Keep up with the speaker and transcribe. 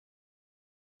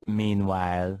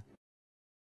Meanwhile,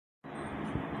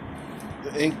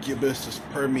 the incubus is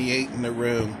permeating the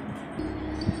room.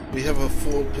 We have a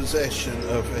full possession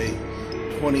of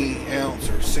a 20 ounce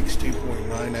or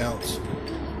 16.9 ounce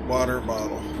water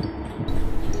bottle.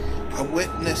 I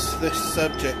witnessed this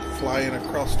subject flying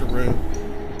across the room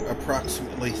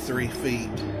approximately 3 feet.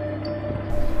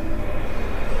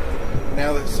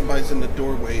 Now that somebody's in the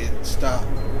doorway, it stopped.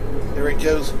 There it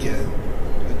goes again.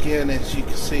 Again, as you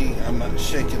can see, I'm not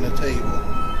shaking the table.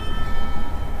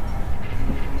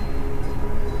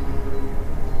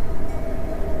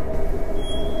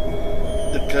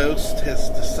 The ghost has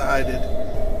decided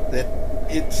that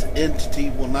its entity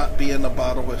will not be in the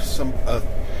bottle if some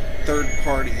third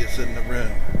party is in the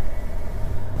room.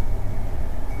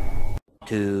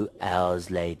 2 hours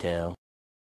later.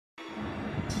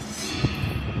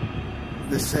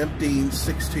 This emptying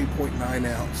 16.9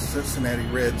 ounce Cincinnati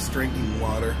Reds drinking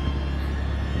water,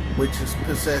 which is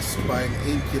possessed by an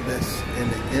incubus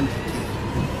and an entity.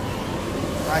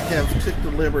 I have took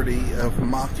the liberty of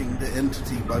mocking the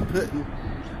entity by putting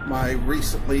my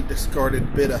recently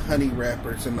discarded bit of honey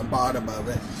wrappers in the bottom of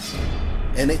it,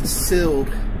 and it's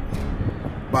sealed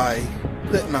by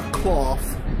putting a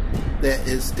cloth that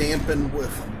is dampened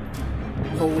with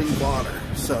holy water.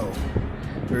 So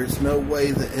there's no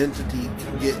way the entity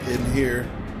can get in here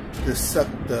to suck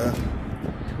the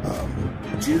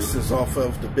juices off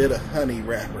of the bit of honey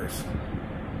wrappers.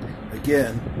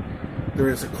 Again, there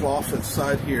is a cloth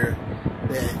inside here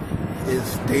that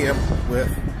is damp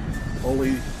with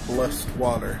holy blessed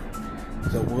water.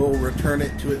 So we'll return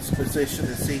it to its position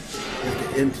to see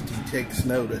if the entity takes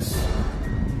notice.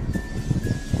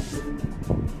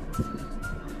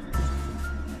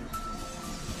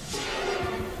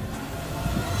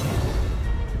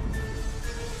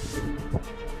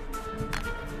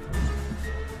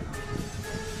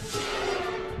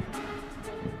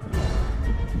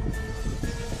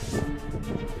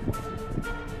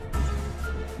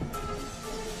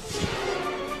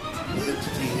 The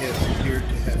entity has appeared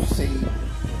to have seen.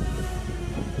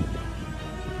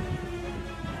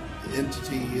 The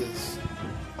entity is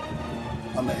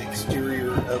on the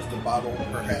exterior of the bottle,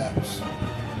 perhaps.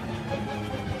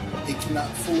 It cannot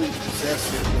fully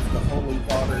possess it with the holy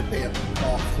water dampened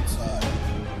off inside.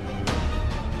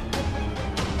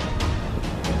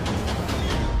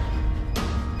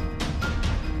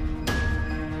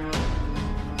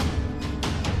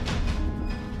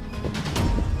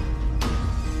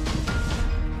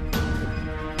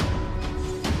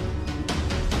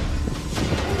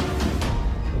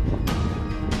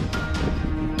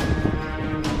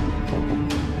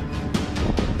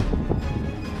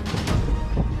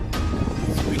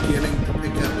 Beginning to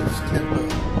pick up its tempo.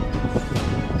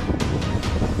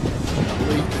 I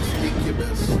believe this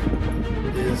incubus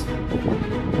is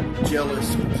jealous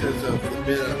because of the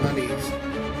bit of honeys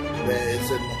that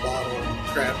is in the bottle,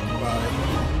 trapped by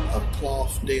a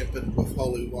cloth dampened with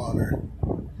holy water.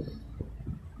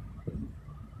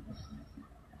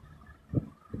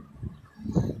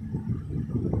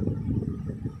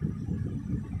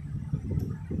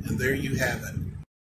 And there you have it.